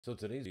So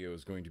today's video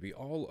is going to be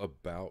all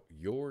about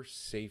your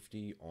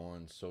safety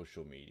on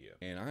social media.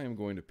 And I am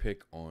going to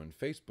pick on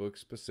Facebook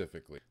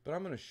specifically, but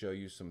I'm going to show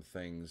you some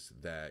things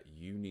that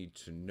you need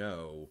to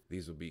know.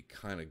 These will be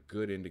kind of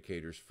good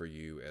indicators for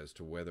you as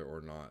to whether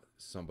or not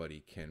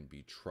somebody can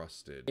be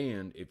trusted.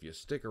 And if you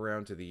stick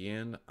around to the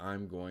end,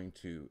 I'm going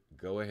to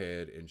go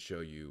ahead and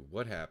show you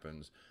what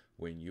happens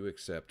when you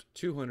accept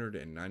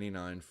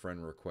 299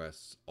 friend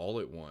requests all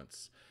at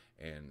once,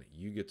 and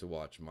you get to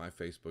watch my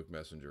Facebook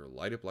Messenger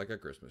light up like a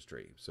Christmas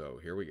tree. So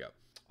here we go.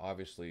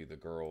 Obviously, the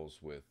girls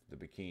with the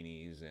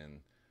bikinis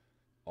and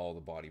all the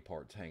body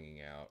parts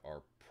hanging out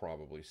are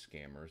probably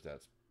scammers.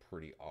 That's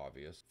pretty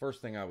obvious. First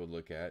thing I would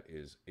look at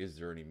is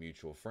there any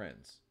mutual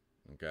friends?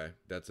 Okay,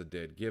 that's a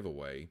dead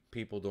giveaway.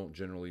 People don't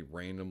generally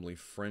randomly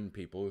friend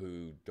people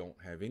who don't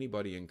have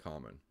anybody in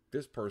common.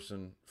 This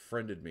person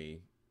friended me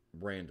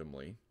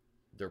randomly.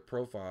 Their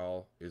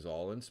profile is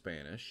all in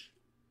Spanish.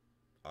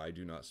 I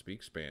do not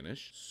speak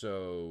Spanish.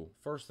 So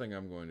first thing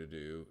I'm going to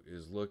do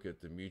is look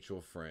at the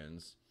mutual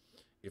friends.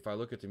 If I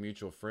look at the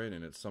mutual friend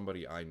and it's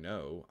somebody I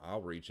know,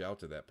 I'll reach out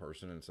to that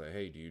person and say,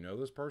 hey, do you know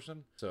this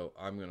person? So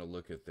I'm going to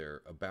look at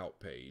their about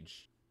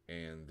page,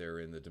 and they're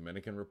in the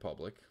Dominican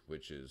Republic,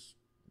 which is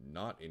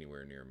not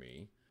anywhere near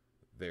me.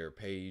 Their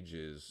page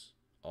is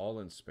all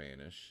in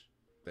Spanish.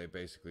 They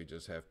basically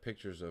just have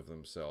pictures of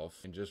themselves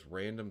and just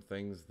random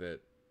things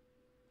that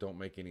don't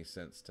make any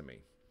sense to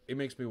me. It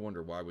makes me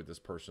wonder, why would this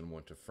person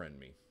want to friend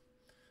me?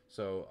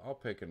 So I'll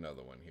pick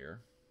another one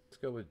here. Let's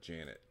go with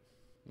Janet.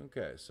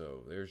 Okay, so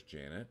there's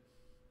Janet.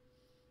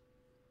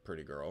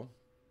 Pretty girl.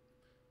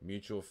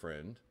 Mutual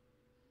friend.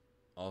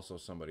 Also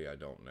somebody I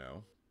don't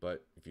know.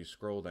 But if you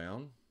scroll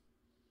down,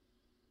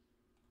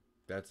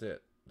 that's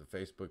it. The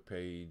Facebook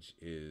page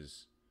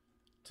is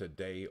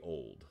today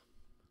old.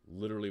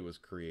 Literally was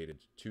created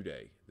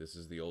today. This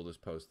is the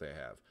oldest post they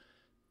have.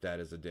 That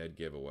is a dead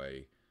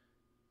giveaway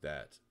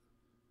that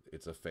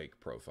it's a fake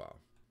profile.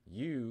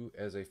 You,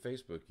 as a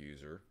Facebook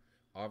user,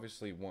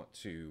 obviously want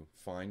to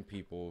find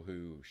people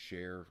who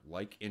share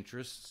like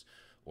interests,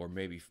 or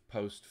maybe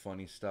post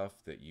funny stuff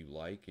that you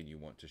like and you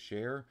want to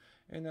share,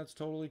 and that's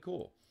totally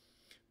cool.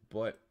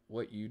 But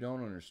what you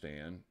don't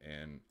understand,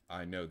 and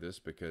I know this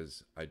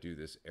because I do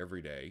this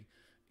every day,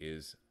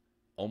 is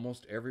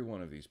almost every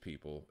one of these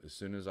people, as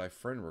soon as I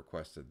friend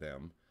requested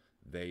them,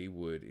 they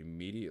would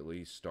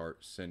immediately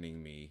start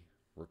sending me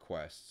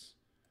requests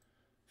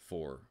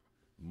for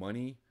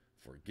money,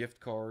 for gift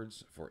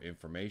cards, for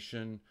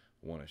information,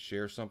 want to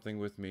share something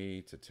with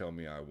me, to tell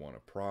me I want a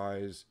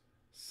prize,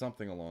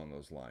 something along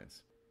those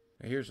lines.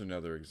 Now here's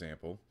another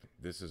example.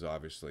 This is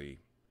obviously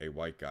a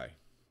white guy,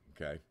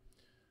 okay,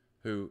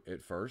 who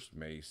at first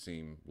may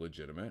seem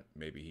legitimate.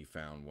 Maybe he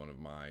found one of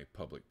my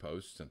public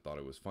posts and thought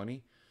it was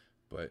funny,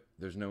 but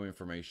there's no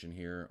information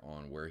here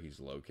on where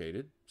he's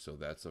located, so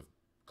that's a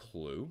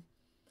clue.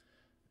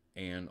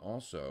 And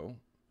also,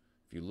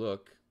 if you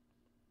look,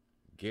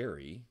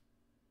 Gary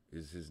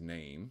is his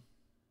name,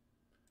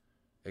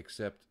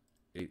 except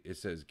it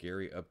says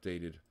Gary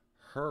updated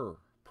her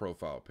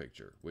profile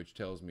picture, which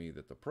tells me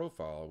that the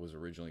profile was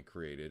originally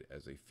created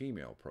as a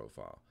female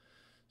profile.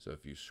 So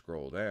if you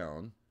scroll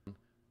down,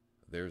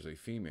 there's a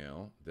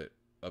female that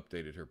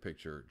updated her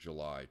picture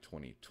July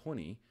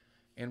 2020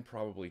 and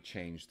probably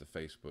changed the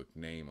Facebook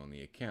name on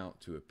the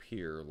account to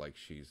appear like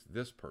she's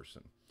this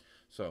person.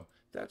 So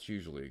that's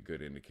usually a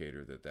good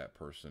indicator that that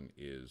person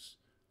is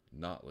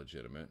not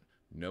legitimate.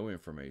 No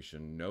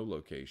information, no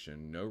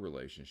location, no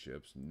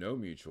relationships, no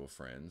mutual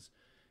friends.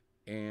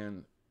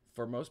 And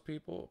for most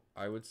people,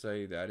 I would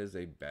say that is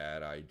a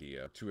bad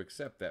idea to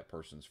accept that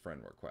person's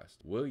friend request.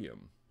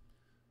 William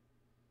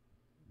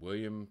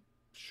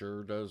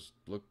sure does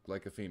look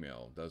like a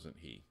female, doesn't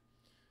he?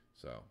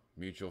 So,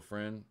 mutual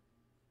friend,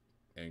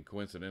 and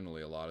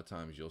coincidentally, a lot of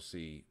times you'll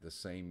see the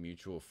same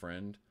mutual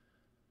friend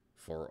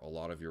for a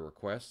lot of your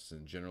requests,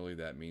 and generally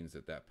that means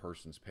that that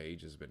person's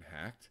page has been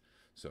hacked.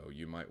 So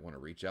you might want to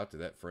reach out to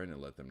that friend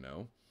and let them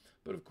know.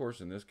 But of course,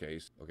 in this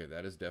case, okay,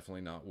 that is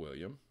definitely not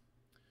William.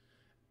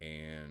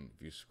 And if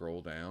you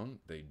scroll down,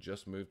 they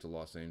just moved to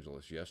Los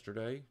Angeles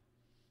yesterday.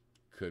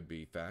 Could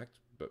be fact,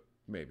 but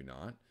maybe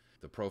not.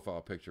 The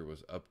profile picture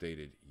was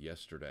updated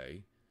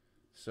yesterday.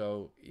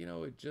 So, you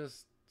know, it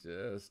just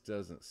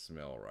doesn't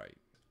smell right.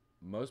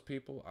 Most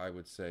people, I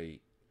would say,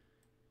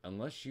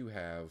 unless you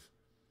have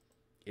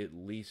at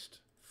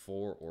least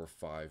 4 or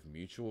 5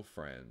 mutual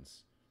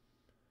friends,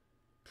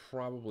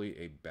 probably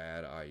a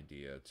bad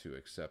idea to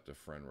accept a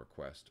friend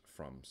request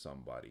from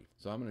somebody.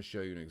 So I'm going to show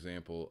you an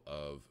example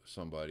of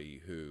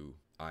somebody who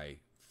I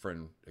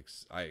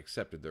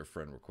accepted their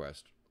friend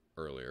request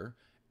earlier,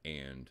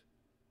 and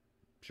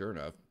sure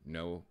enough,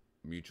 no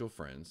mutual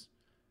friends,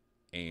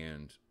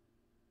 and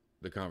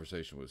the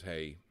conversation was,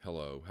 hey,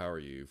 hello, how are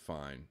you?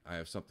 Fine. I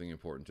have something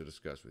important to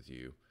discuss with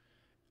you.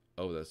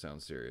 Oh, that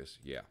sounds serious.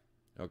 Yeah.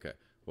 Okay.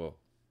 Well,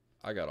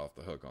 I got off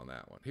the hook on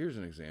that one. Here's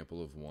an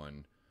example of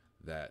one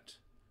that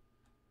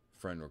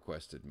friend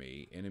requested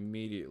me and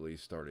immediately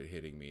started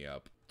hitting me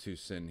up to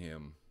send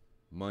him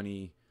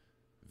money,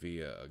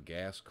 via a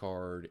gas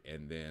card,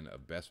 and then a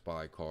Best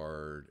Buy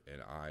card,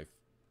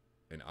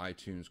 an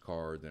iTunes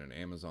card, then an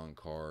Amazon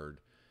card,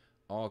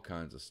 all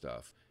kinds of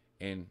stuff.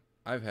 And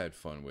I've had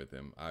fun with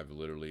him. I've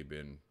literally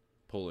been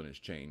pulling his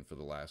chain for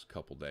the last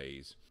couple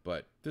days.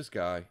 But this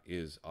guy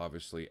is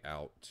obviously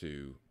out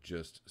to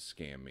just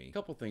scam me. A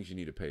couple things you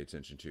need to pay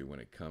attention to when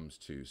it comes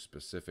to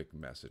specific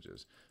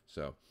messages.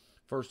 So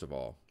first of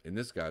all, and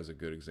this guy's a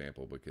good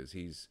example because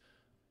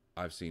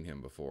I've seen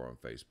him before on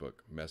Facebook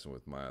messing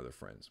with my other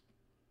friends.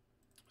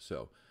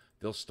 So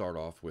they'll start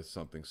off with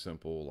something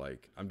simple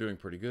like, I'm doing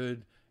pretty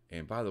good.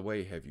 And by the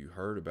way, have you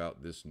heard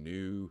about this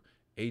new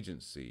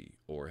agency?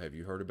 Or have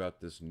you heard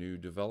about this new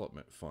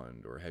development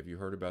fund? Or have you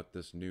heard about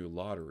this new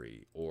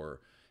lottery?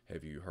 Or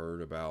have you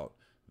heard about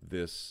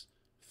this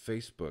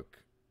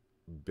Facebook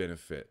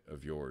benefit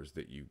of yours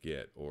that you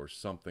get? Or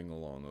something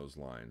along those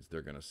lines.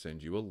 They're going to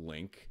send you a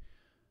link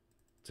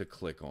to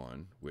click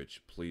on,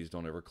 which please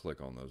don't ever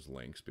click on those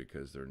links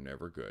because they're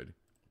never good.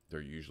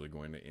 They're usually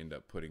going to end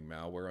up putting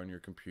malware on your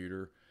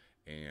computer,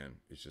 and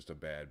it's just a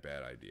bad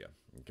idea.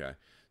 Okay.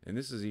 And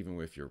this is even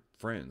with your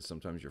friends.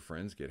 Sometimes your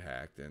friends get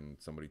hacked and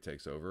somebody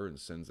takes over and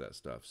sends that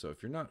stuff. So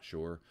if you're not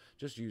sure,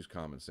 just use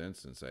common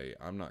sense and say,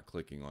 I'm not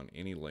clicking on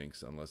any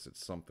links unless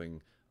it's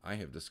something I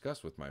have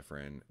discussed with my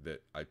friend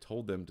that I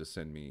told them to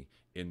send me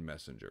in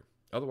Messenger.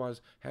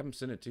 Otherwise, have them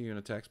send it to you in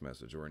a text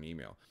message or an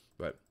email.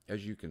 But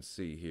as you can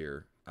see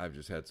here, I've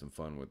just had some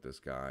fun with this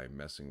guy,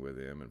 messing with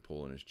him and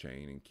pulling his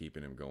chain and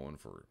keeping him going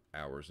for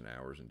hours and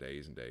hours and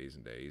days and days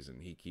and days.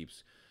 And he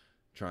keeps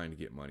trying to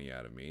get money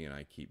out of me, and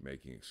I keep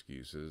making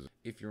excuses.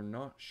 If you're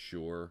not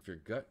sure, if your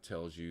gut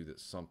tells you that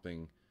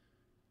something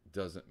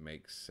doesn't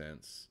make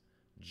sense,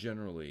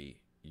 generally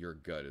your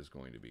gut is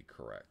going to be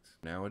correct.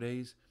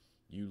 Nowadays,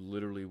 you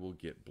literally will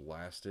get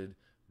blasted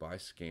by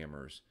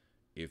scammers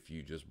if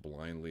you just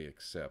blindly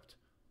accept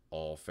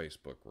all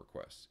Facebook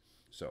requests.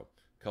 So,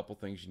 a couple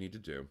things you need to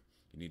do.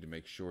 You need to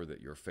make sure that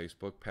your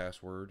Facebook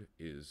password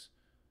is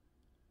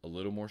a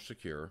little more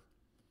secure.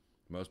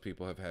 Most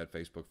people have had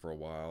Facebook for a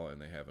while and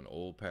they have an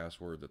old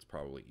password that's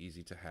probably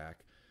easy to hack.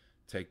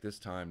 Take this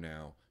time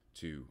now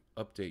to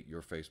update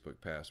your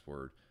Facebook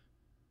password.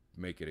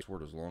 Make it a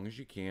password as long as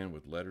you can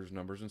with letters,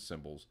 numbers, and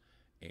symbols.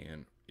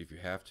 And if you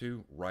have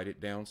to, write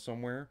it down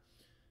somewhere.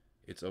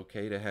 It's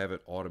okay to have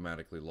it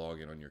automatically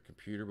log in on your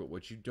computer, but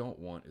what you don't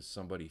want is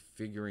somebody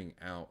figuring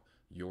out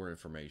your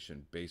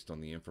information based on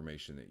the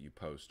information that you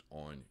post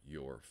on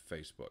your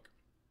Facebook.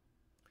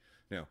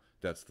 Now,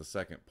 that's the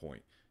second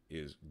point,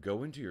 is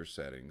go into your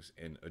settings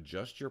and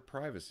adjust your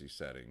privacy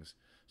settings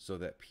so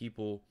that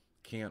people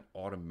can't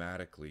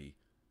automatically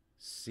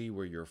see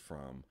where you're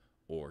from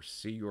or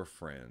see your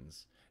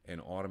friends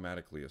and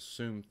automatically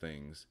assume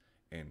things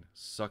and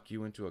suck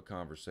you into a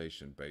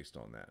conversation based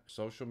on that.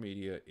 Social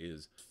media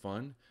is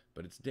fun,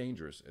 but it's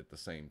dangerous at the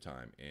same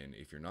time. And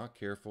if you're not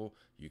careful,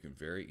 you can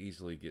very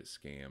easily get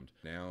scammed.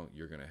 Now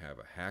you're going to have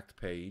a hacked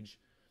page,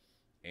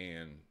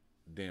 and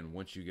then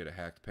once you get a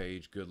hacked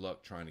page, good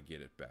luck trying to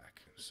get it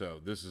back. So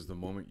this is the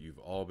moment you've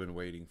all been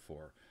waiting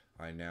for.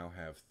 I now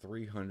have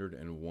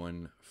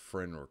 301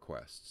 friend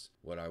requests.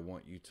 What I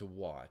want you to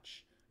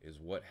watch is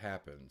what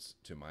happens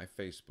to my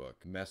Facebook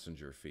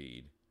Messenger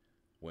feed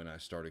when I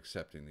start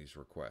accepting these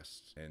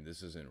requests. And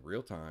this is in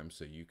real time,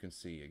 so you can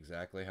see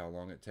exactly how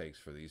long it takes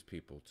for these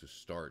people to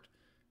start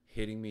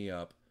hitting me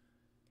up.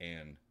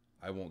 And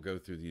I won't go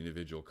through the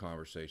individual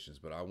conversations,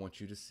 but I want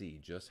you to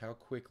see just how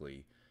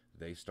quickly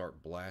they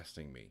start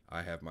blasting me.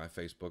 I have my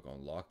Facebook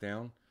on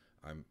lockdown.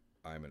 I'm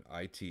an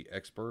IT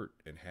expert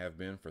and have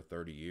been for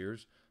 30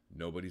 years.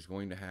 Nobody's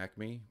going to hack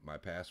me. My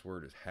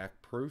password is hack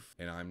proof,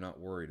 and I'm not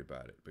worried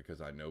about it because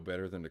I know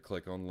better than to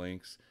click on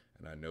links,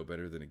 and I know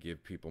better than to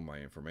give people my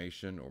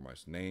information or my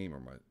name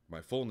or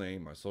my full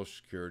name, my social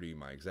security,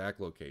 my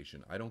exact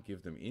location. I don't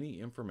give them any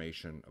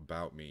information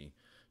about me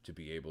to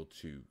be able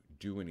to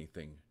do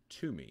anything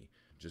to me.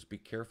 Just be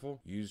careful,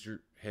 use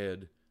your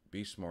head,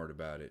 be smart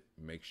about it,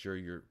 make sure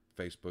your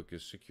Facebook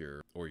is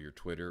secure, or your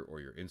Twitter or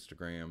your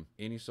Instagram,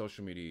 any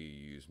social media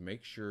you use.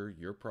 Make sure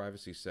your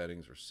privacy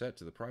settings are set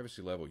to the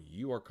privacy level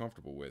you are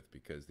comfortable with,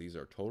 because these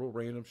are total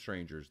random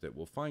strangers that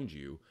will find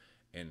you,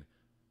 and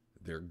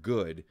they're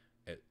good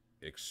at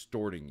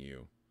extorting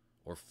you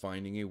or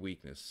finding a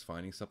weakness,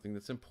 finding something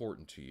that's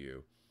important to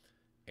you,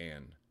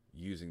 and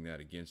using that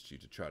against you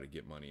to try to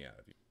get money out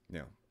of you.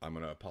 Now, I'm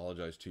going to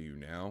apologize to you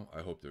now.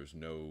 I hope there's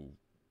no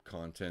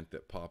content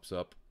that pops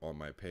up on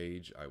my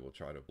page. I will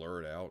try to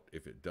blur it out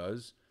if it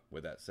does.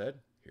 With that said,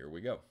 here we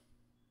go.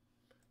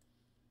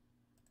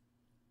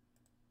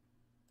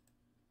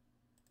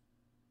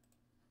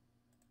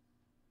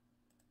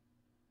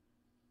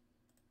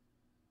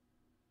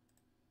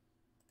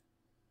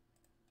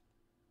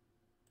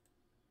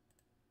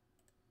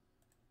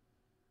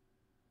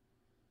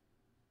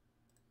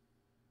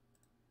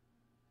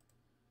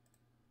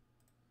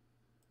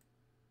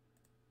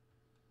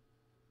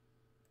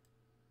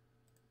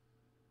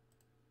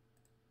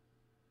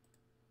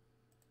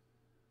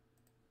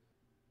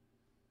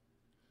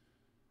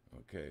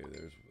 Okay,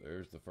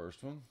 there's the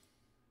first one.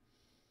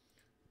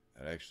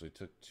 It actually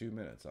took 2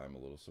 minutes. I'm a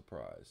little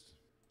surprised.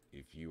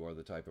 If you are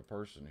the type of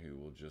person who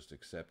will just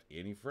accept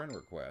any friend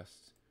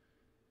request,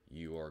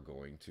 you are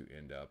going to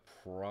end up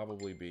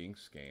probably being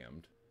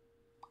scammed.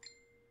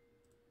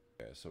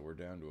 Okay, so we're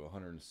down to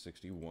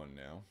 161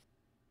 now.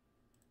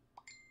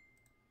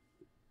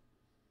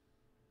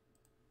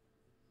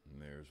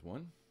 And there's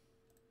one.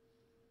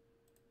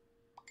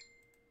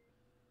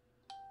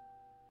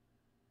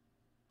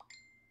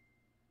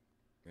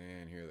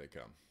 And here they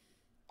come.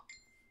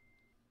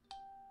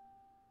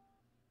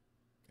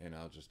 And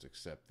I'll just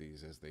accept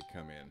these as they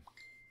come in.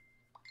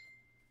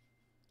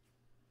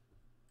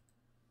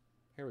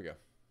 Here we go.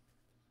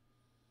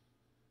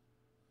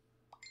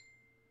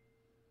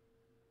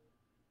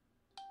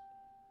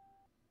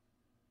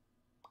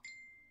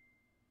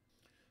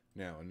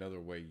 Now, another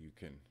way you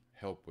can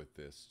help with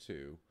this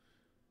too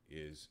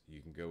is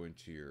you can go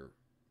into your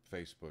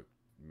Facebook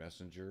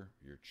Messenger,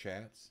 your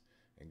chats,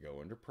 and go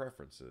under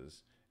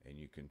preferences, and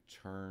you can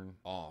turn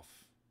off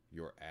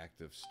your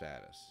active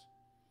status.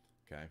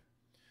 Okay?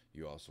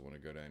 You also want to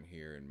go down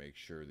here and make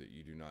sure that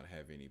you do not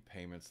have any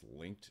payments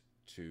linked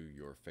to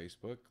your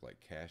Facebook, like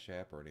Cash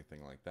App or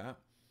anything like that,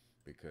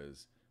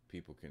 because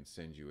people can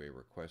send you a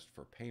request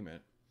for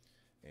payment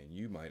and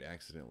you might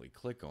accidentally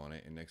click on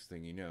it, and next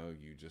thing you know,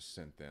 you just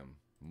sent them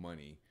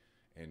money,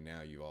 and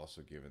now you've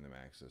also given them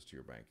access to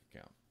your bank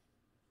account.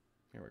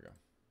 Here we go.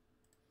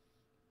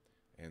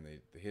 And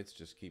the hits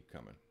just keep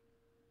coming,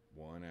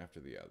 one after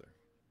the other.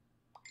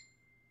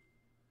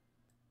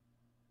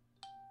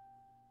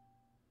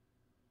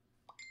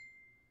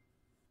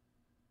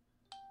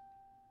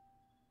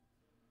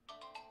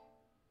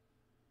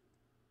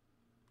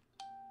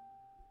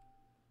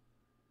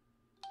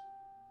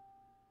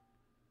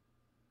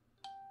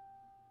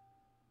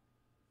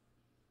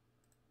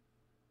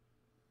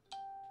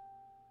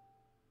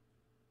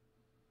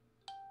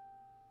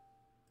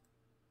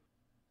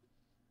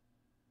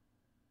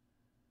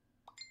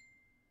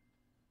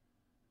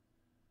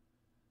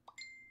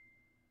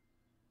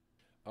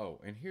 Oh,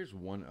 and here's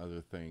one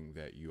other thing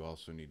that you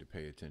also need to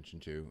pay attention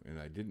to, and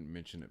I didn't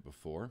mention it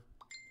before.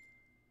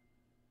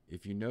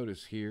 If you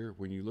notice here,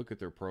 when you look at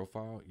their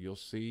profile, you'll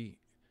see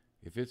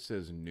if it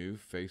says new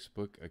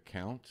Facebook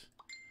account,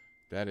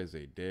 that is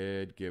a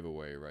dead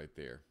giveaway right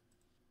there.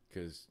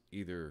 Because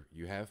either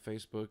you have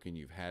Facebook and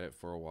you've had it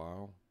for a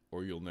while,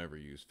 or you'll never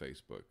use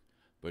Facebook.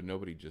 But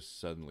nobody just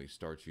suddenly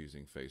starts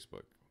using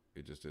Facebook.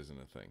 It just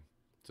isn't a thing.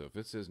 So if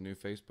it says new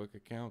Facebook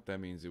account, that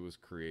means it was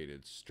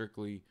created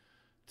strictly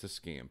to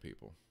scam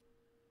people.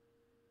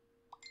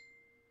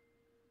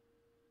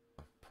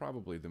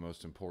 Probably the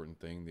most important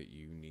thing that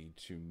you need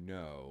to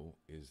know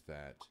is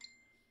that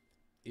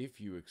if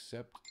you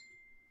accept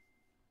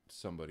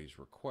somebody's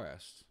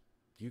request,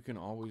 you can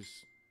always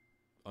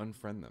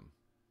unfriend them.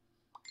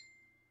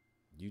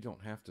 You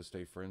don't have to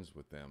stay friends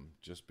with them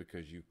just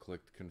because you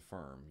clicked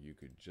confirm. You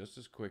could just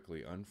as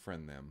quickly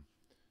unfriend them,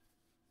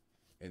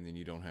 and then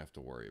you don't have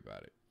to worry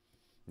about it.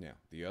 Now,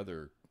 the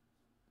other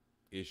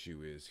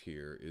issue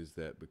is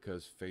that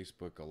because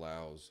Facebook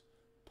allows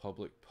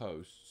public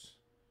posts,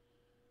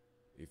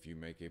 if you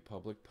make a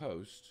public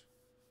post,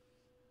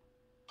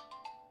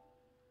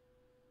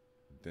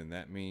 then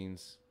that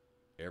means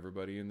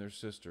everybody and their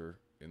sister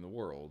in the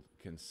world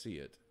can see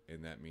it,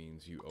 and that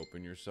means you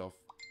open yourself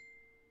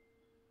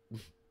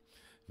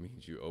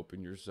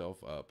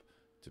up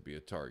to be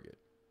a target.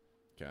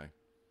 Okay?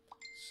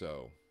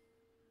 So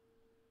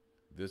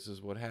this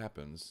is what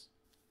happens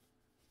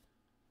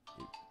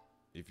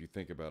if you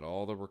think about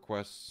all the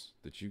requests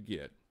that you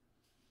get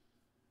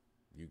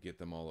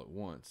them all at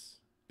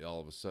once.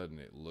 All of a sudden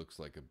it looks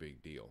like a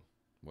big deal.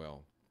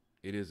 Well,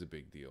 it is a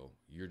big deal.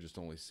 You're just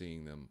only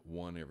seeing them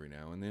one every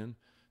now and then,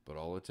 but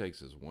all it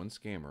takes is one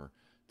scammer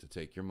to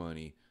take your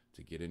money,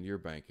 to get into your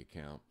bank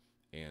account.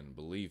 And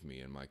believe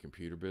me, in my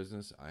computer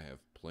business, I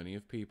have plenty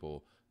of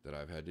people that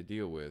I've had to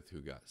deal with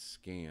who got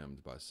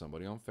scammed by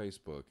somebody on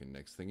Facebook, and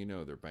next thing you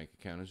know, their bank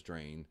account is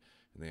drained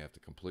and they have to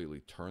completely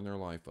turn their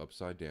life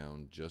upside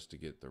down just to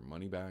get their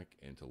money back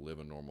and to live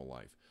a normal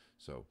life.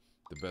 So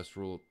the best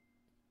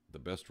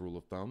rule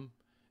of thumb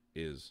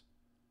is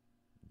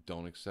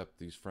don't accept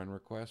these friend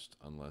requests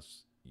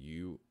unless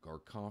you are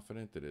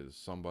confident that it is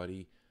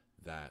somebody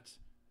that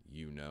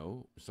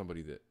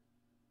somebody that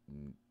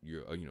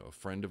you're, a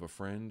friend of a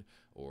friend,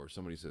 or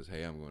somebody says,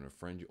 hey, I'm going to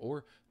friend you,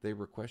 or they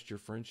request your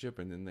friendship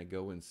and then they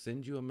go and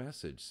send you a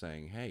message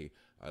saying, hey,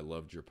 I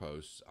loved your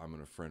posts, I'm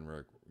going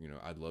to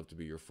I'd love to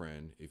be your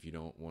friend. If you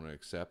don't want to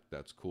accept,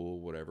 that's cool,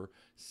 whatever.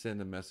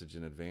 Send a message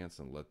in advance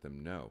and let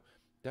them know.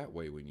 That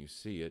way, when you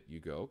see it, you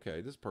go,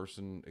 okay, this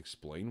person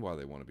explained why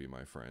they want to be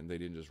my friend. They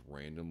didn't just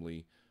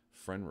randomly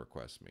friend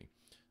request me.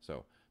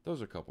 So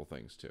those are a couple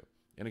things too.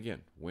 And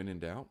again, when in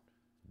doubt,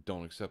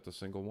 don't accept a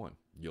single one.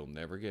 You'll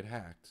never get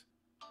hacked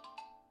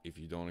if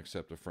you don't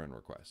accept a friend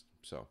request.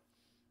 So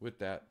with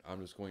that,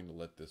 I'm just going to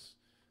let this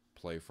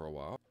play for a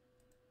while.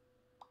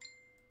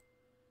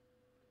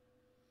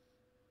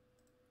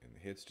 And the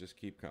hits just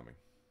keep coming.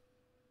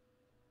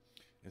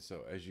 And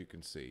so as you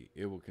can see,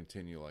 it will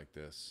continue like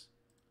this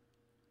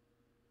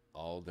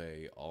all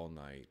day, all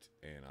night,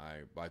 and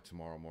by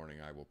tomorrow morning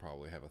I will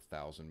probably have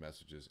 1,000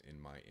 messages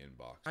in my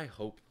inbox. I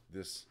hope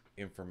this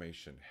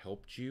information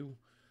helped you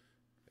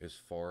as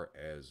far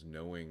as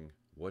knowing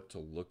what to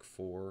look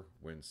for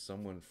when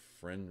someone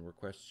friend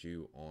requests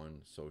you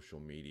on social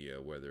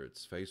media, whether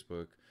it's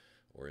Facebook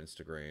or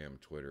Instagram,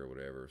 Twitter, or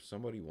whatever. If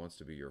somebody wants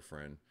to be your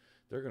friend,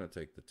 they're going to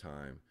take the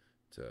time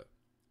to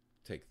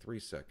take 3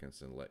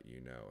 seconds and let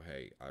you know,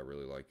 hey, I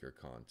really like your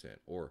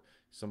content. Or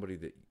somebody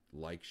that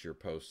likes your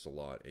posts a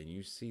lot and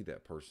you see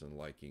that person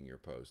liking your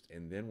post,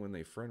 and then when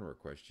they friend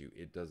request you,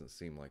 it doesn't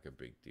seem like a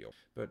big deal.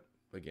 But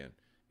again,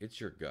 it's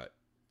your gut.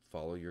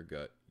 Follow your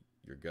gut.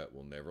 Your gut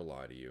will never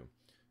lie to you.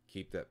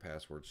 Keep that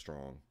password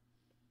strong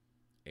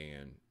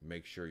and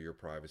make sure your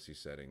privacy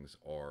settings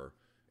are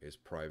as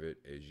private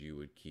as you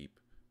would keep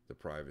the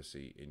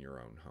privacy in your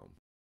own home.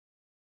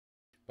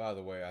 By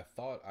the way, I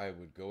thought I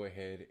would go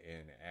ahead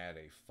and add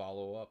a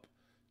follow-up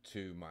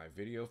to my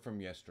video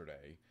from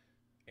yesterday,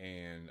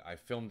 and I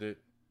filmed it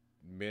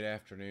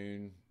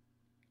mid-afternoon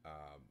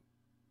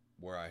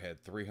where I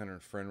had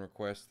 300 friend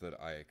requests that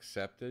I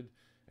accepted.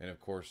 And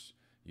of course,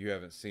 you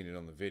haven't seen it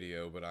on the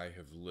video, but I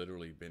have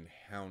literally been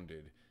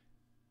hounded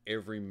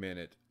every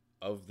minute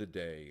of the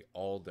day,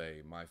 all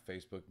day. My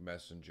Facebook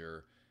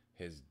Messenger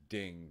has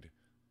dinged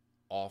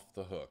off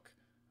the hook.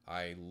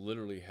 I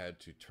literally had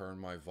to turn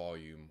my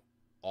volume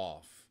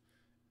off,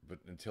 but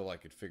until I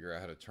could figure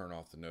out how to turn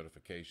off the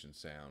notification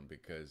sound,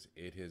 because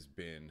it has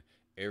been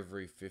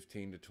every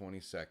 15 to 20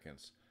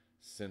 seconds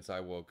since I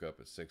woke up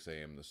at 6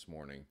 a.m. this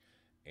morning.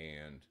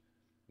 And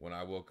when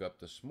I woke up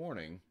this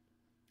morning,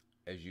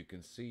 as you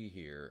can see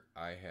here,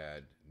 I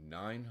had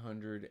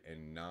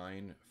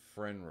 909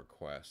 friend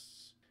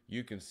requests.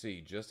 You can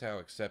see just how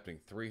accepting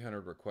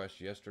 300 requests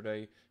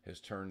yesterday has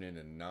turned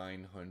into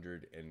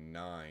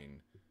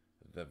 909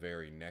 the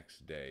very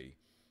next day.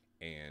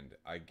 And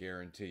I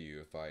guarantee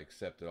you, if I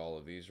accepted all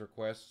of these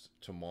requests,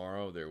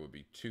 tomorrow there would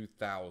be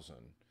 2,000.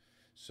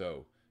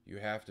 So you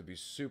have to be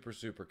super,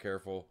 super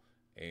careful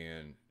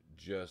and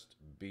just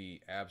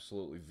be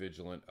absolutely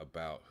vigilant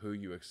about who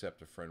you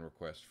accept a friend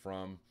request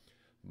from.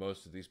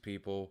 Most of these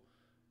people,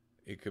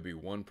 it could be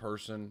one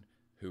person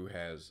who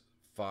has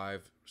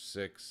 5,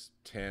 6,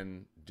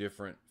 10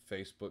 different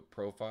Facebook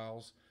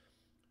profiles.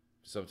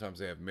 Sometimes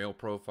they have male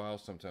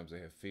profiles, sometimes they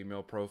have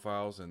female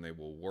profiles, and they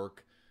will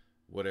work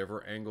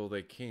whatever angle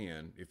they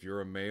can. If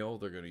you're a male,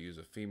 they're going to use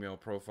a female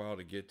profile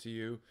to get to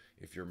you.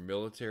 If you're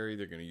military,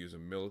 they're going to use a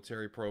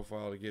military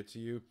profile to get to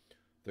you.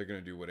 They're going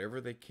to do whatever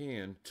they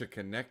can to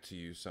connect to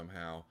you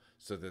somehow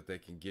so that they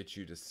can get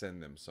you to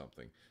send them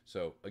something.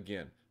 So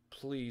again,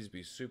 please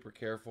be super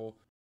careful.